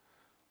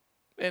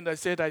 And I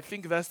said, I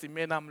think that's the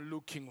man I'm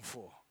looking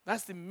for.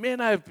 That's the man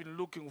I've been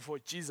looking for,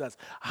 Jesus.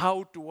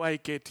 How do I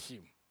get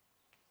him?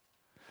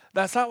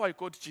 That's how I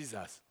got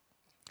Jesus.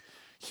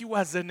 He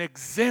was an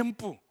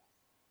example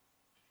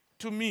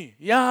to me,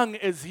 young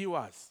as he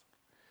was.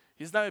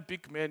 He's not a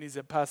big man, he's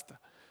a pastor.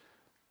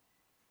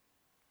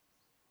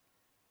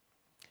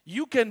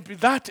 You can be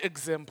that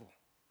example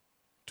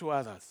to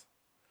others.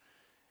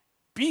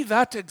 Be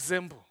that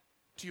example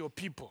to your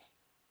people.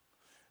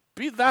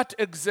 Be that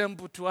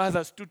example to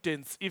other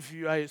students if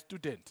you are a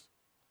student.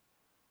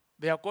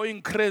 They are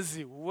going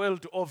crazy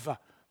world over,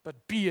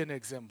 but be an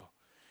example.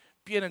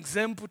 Be an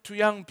example to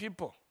young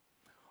people.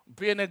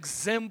 Be an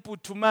example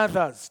to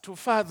mothers, to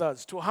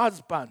fathers, to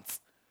husbands.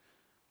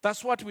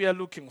 That's what we are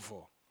looking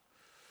for.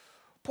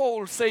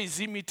 Paul says,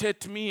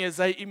 imitate me as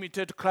I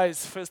imitate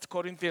Christ, 1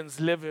 Corinthians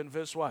 11,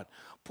 verse 1.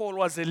 Paul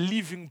was a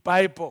living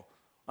Bible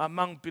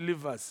among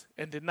believers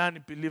and the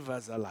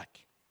non-believers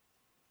alike.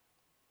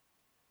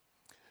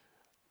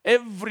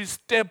 Every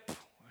step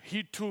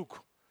he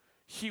took,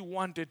 he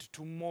wanted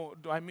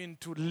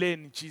to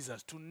learn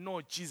Jesus, to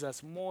know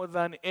Jesus more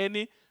than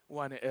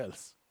anyone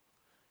else.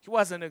 He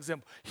was an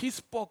example. He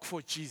spoke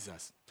for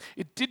Jesus.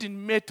 It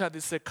didn't matter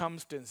the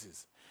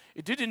circumstances.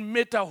 It didn't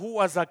matter who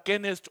was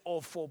against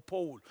or for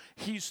Paul.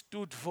 He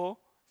stood for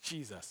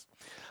Jesus.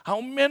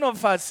 How many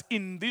of us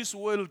in this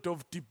world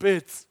of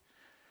debates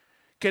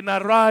can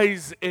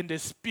arise and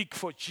speak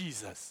for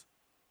Jesus?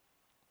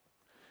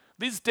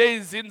 These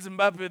days in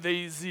Zimbabwe, there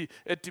is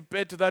a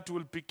debate that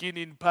will begin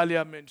in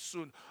parliament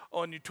soon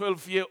on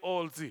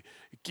 12-year-olds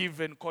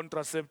given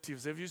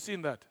contraceptives. Have you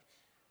seen that?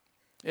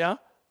 Yeah?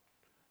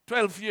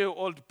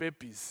 12-year-old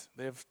babies.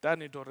 They've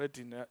done it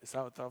already in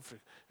South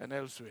Africa and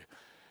elsewhere.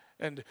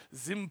 And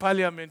Zim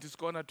Parliament is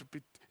going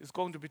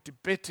to be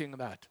debating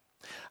that.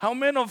 How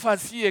many of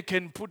us here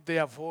can put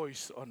their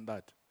voice on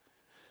that?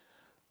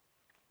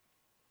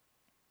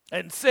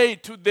 And say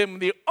to them,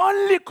 the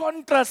only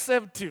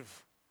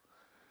contraceptive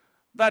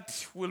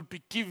that will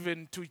be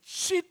given to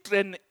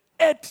children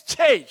at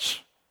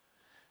church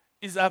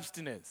is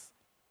abstinence.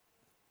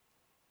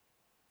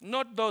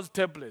 Not those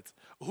tablets,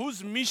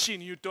 whose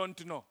mission you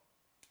don't know.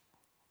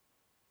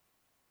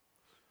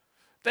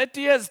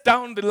 30 years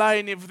down the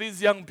line, if these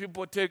young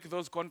people take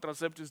those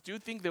contraceptives, do you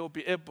think they will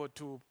be able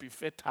to be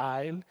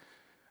fertile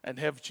and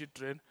have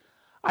children?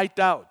 I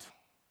doubt.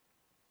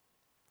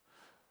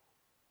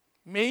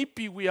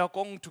 Maybe we are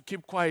going to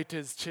keep quiet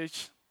as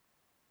church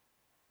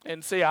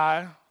and say,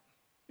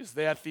 it's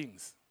their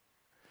things.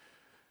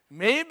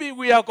 Maybe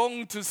we are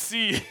going to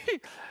see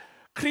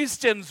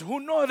Christians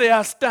who know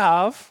their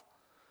stuff,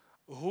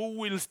 who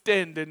will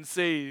stand and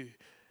say,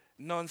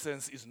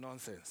 nonsense is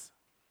nonsense.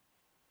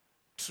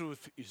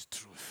 Truth is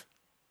truth.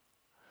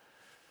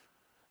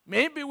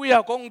 Maybe we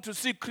are going to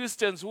see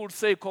Christians who will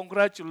say,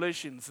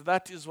 congratulations,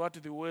 that is what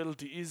the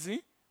world is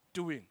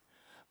doing.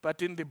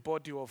 But in the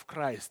body of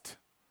Christ,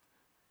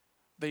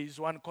 there is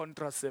one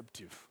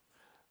contraceptive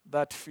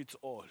that fits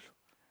all.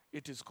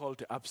 It is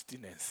called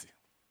abstinence.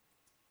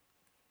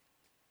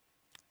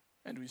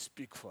 And we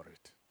speak for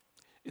it.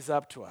 It's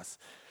up to us.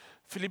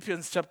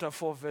 Philippians chapter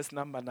 4, verse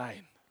number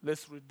 9.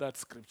 Let's read that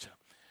scripture.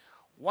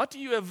 What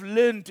you have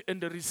learned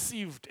and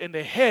received and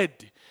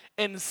heard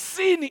and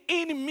seen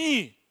in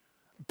me,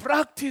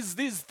 practice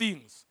these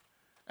things,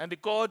 and the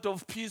God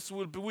of peace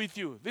will be with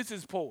you. This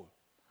is Paul.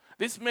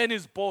 This man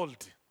is bold.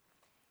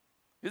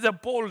 He's a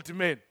bold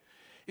man.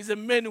 He's a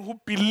man who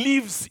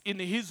believes in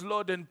his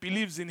Lord and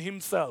believes in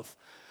himself,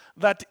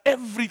 that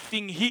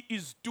everything he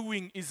is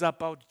doing is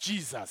about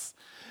Jesus.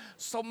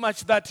 So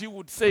much that he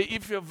would say,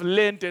 if you have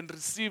learned and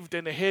received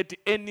and heard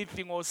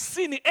anything or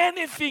seen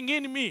anything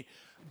in me,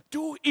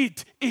 do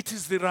it. It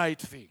is the right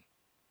thing.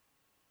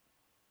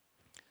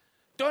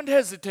 Don't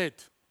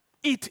hesitate.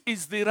 It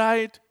is the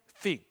right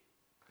thing.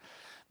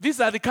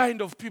 These are the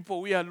kind of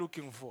people we are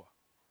looking for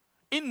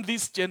in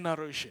this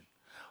generation.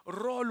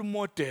 Role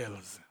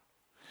models.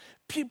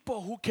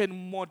 People who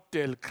can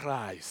model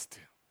Christ.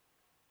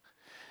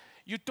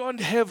 You don't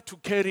have to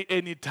carry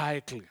any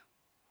title.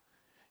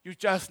 You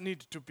just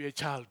need to be a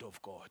child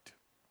of God.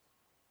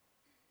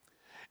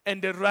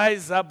 And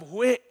rise up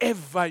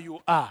wherever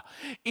you are.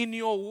 In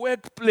your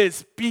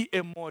workplace, be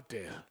a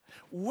model.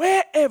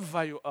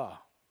 Wherever you are.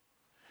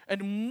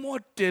 And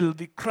model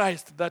the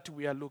Christ that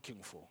we are looking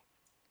for.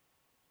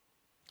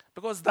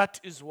 Because that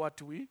is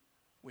what we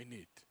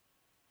need.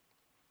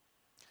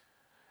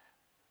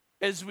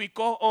 As we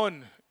go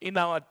on in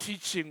our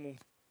teaching,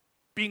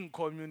 being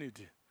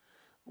community,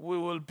 we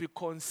will be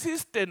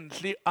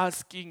consistently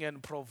asking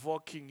and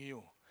provoking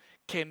you,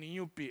 can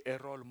you be a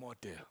role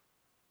model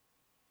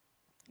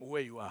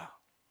where you are,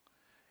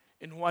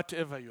 in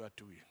whatever you are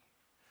doing?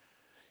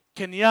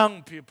 Can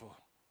young people,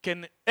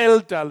 can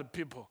elderly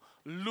people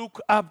look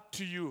up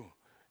to you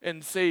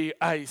and say,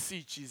 I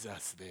see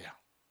Jesus there?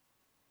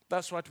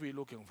 That's what we're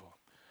looking for.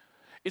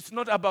 It's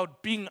not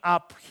about being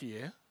up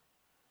here,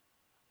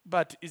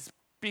 but it's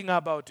being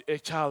about a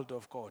child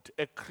of God,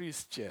 a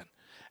Christian,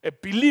 a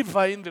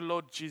believer in the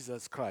Lord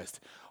Jesus Christ,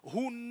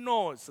 who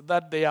knows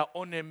that they are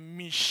on a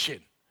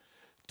mission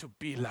to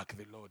be like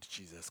the Lord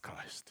Jesus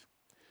Christ.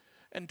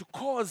 And to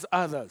cause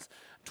others,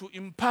 to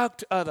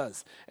impact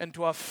others, and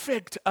to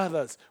affect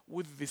others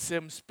with the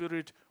same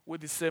spirit,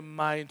 with the same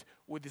mind,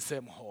 with the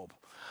same hope.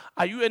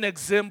 Are you an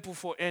example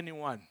for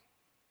anyone?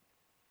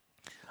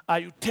 Are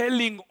you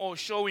telling or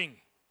showing?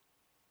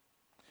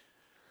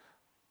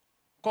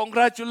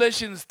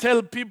 Congratulations,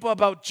 tell people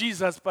about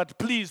Jesus, but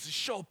please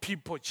show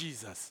people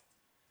Jesus.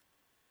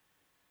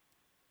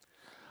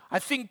 I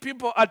think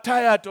people are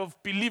tired of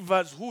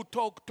believers who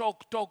talk,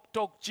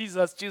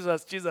 Jesus,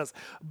 Jesus, Jesus,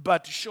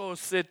 but show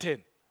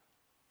Satan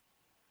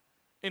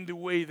in the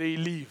way they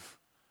live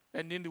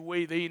and in the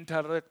way they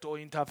interact or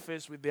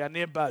interface with their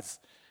neighbors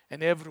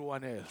and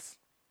everyone else.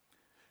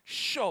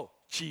 show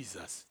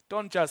Jesus.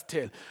 Don't just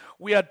tell.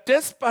 We are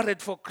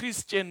desperate for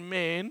Christian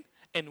men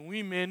and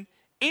women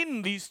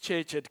in this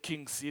church at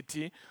King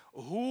City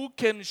who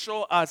can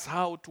show us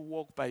how to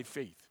walk by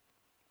faith,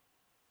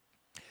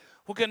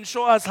 who can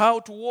show us how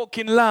to walk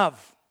in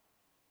love,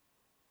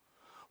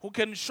 who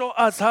can show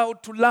us how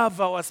to love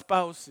our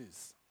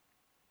spouses,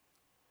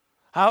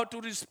 how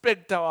to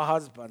respect our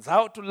husbands,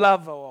 how to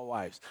love our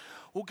wives,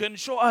 who can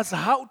show us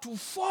how to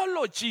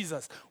follow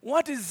Jesus.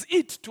 What is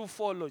it to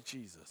follow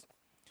Jesus?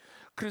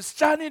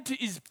 Christianity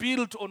is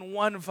built on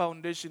one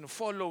foundation: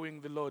 following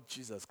the Lord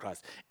Jesus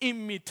Christ,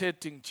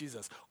 imitating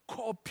Jesus,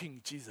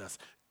 copying Jesus,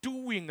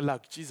 doing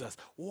like Jesus.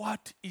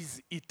 What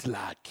is it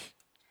like?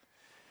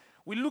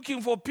 We're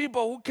looking for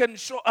people who can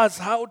show us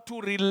how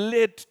to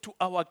relate to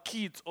our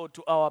kids or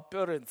to our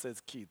parents as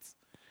kids.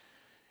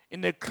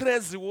 In a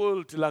crazy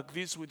world like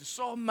this, with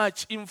so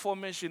much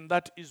information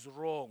that is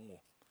wrong,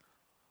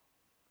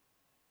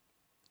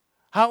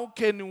 how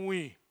can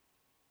we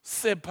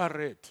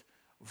separate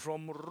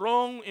from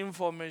wrong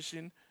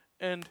information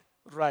and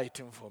right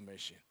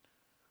information?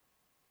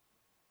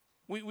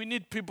 We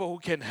need people who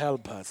can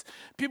help us.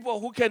 People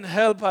who can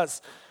help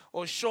us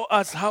or show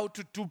us how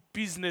to do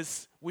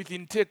business with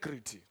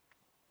integrity.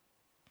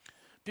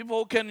 People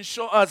who can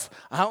show us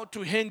how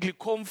to handle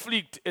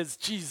conflict as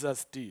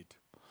Jesus did.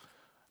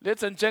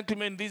 Ladies and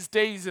gentlemen, these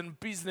days in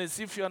business,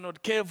 if you are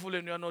not careful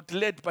and you are not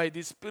led by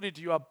the Spirit,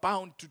 you are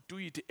bound to do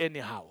it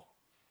anyhow.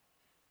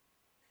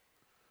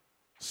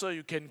 So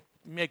you can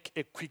make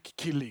a quick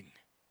killing.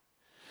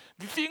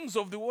 The things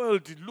of the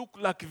world look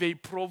like they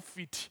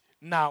profit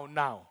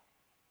now.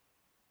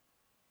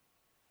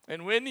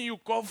 And when you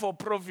go for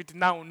profit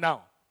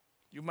now,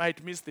 you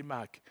might miss the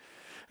mark.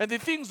 And the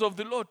things of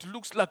the Lord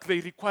looks like they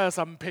require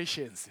some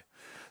patience,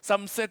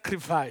 some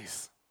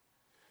sacrifice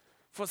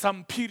for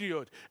some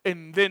period.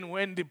 And then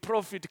when the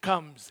profit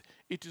comes,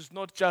 it is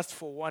not just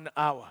for 1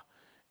 hour.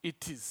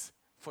 It is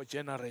for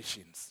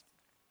generations.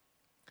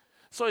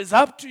 So it's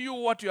up to you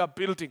what you are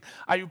building.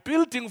 Are you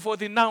building for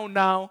the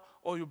now,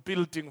 or are you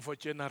building for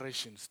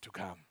generations to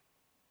come?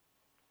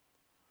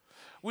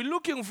 We're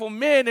looking for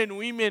men and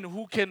women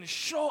who can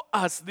show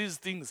us these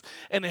things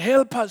and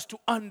help us to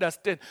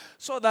understand,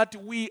 so that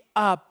we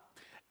are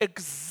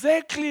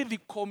exactly the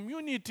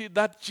community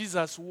that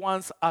Jesus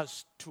wants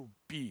us to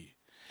be.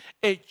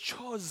 A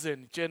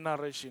chosen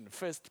generation.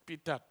 1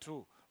 Peter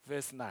 2,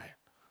 verse 9.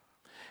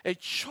 A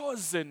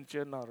chosen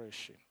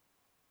generation.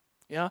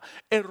 Yeah?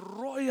 A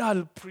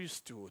royal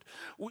priesthood.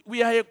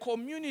 We are a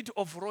community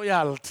of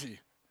royalty.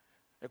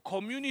 A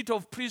community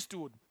of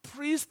priesthood.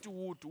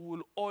 Priesthood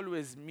will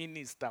always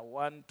minister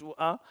one to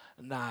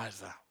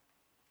another.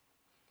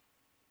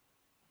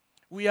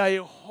 We are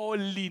a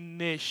holy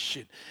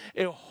nation.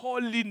 A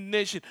holy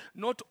nation,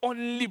 not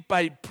only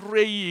by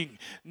praying,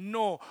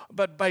 no,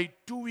 but by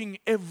doing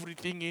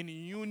everything in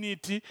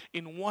unity,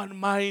 in one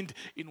mind,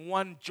 in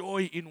one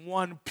joy, in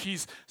one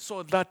peace,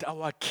 so that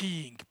our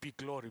King be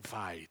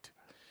glorified.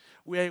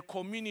 We are a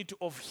community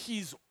of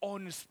His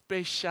own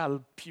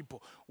special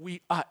people.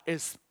 We are a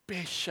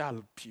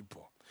special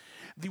people.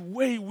 The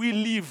way we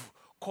live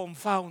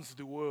confounds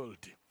the world.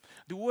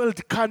 The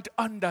world can't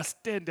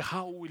understand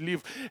how we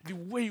live. The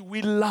way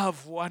we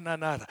love one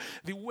another.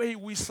 The way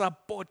we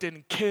support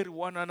and carry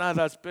one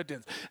another's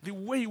burdens. The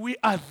way we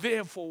are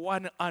there for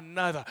one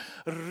another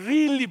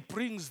really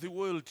brings the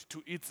world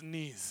to its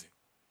knees.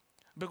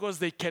 Because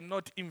they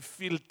cannot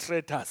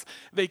infiltrate us.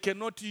 They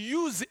cannot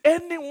use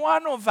any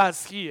one of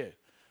us here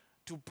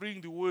to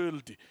bring the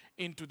world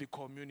into the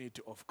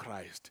community of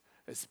Christ.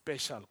 A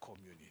special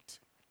community.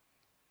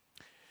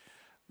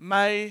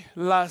 My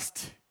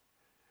last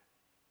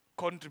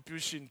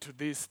contribution to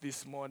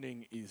this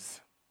morning is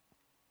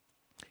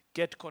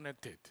get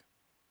connected.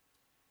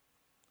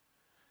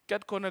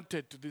 Get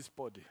connected to this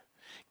body.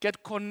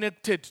 Get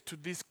connected to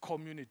this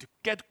community.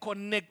 Get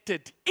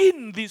connected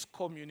in this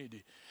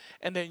community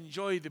and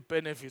enjoy the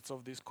benefits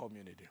of this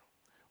community.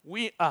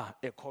 We are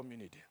a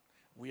community.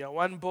 We are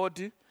one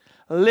body.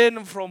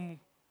 Learn from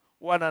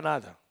one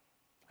another.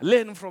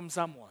 Learn from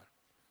someone.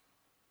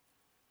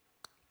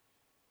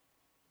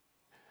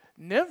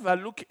 Never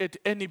look at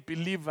any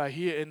believer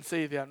here and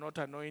say they are not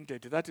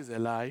anointed. That is a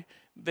lie.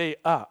 They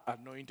are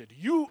anointed.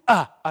 You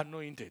are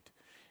anointed.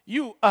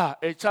 You are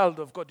a child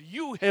of God.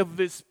 You have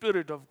the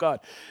Spirit of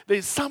God.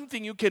 There's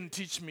something you can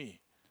teach me.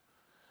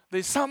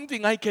 There's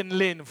something I can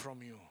learn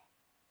from you.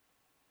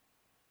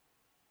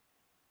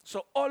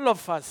 So all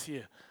of us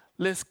here,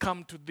 let's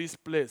come to this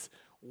place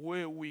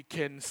where we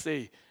can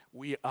say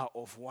we are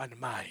of one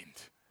mind.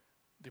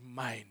 The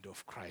mind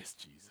of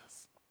Christ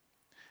Jesus.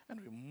 And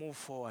we move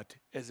forward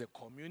as a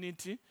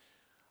community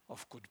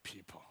of good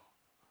people.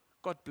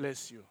 God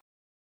bless you.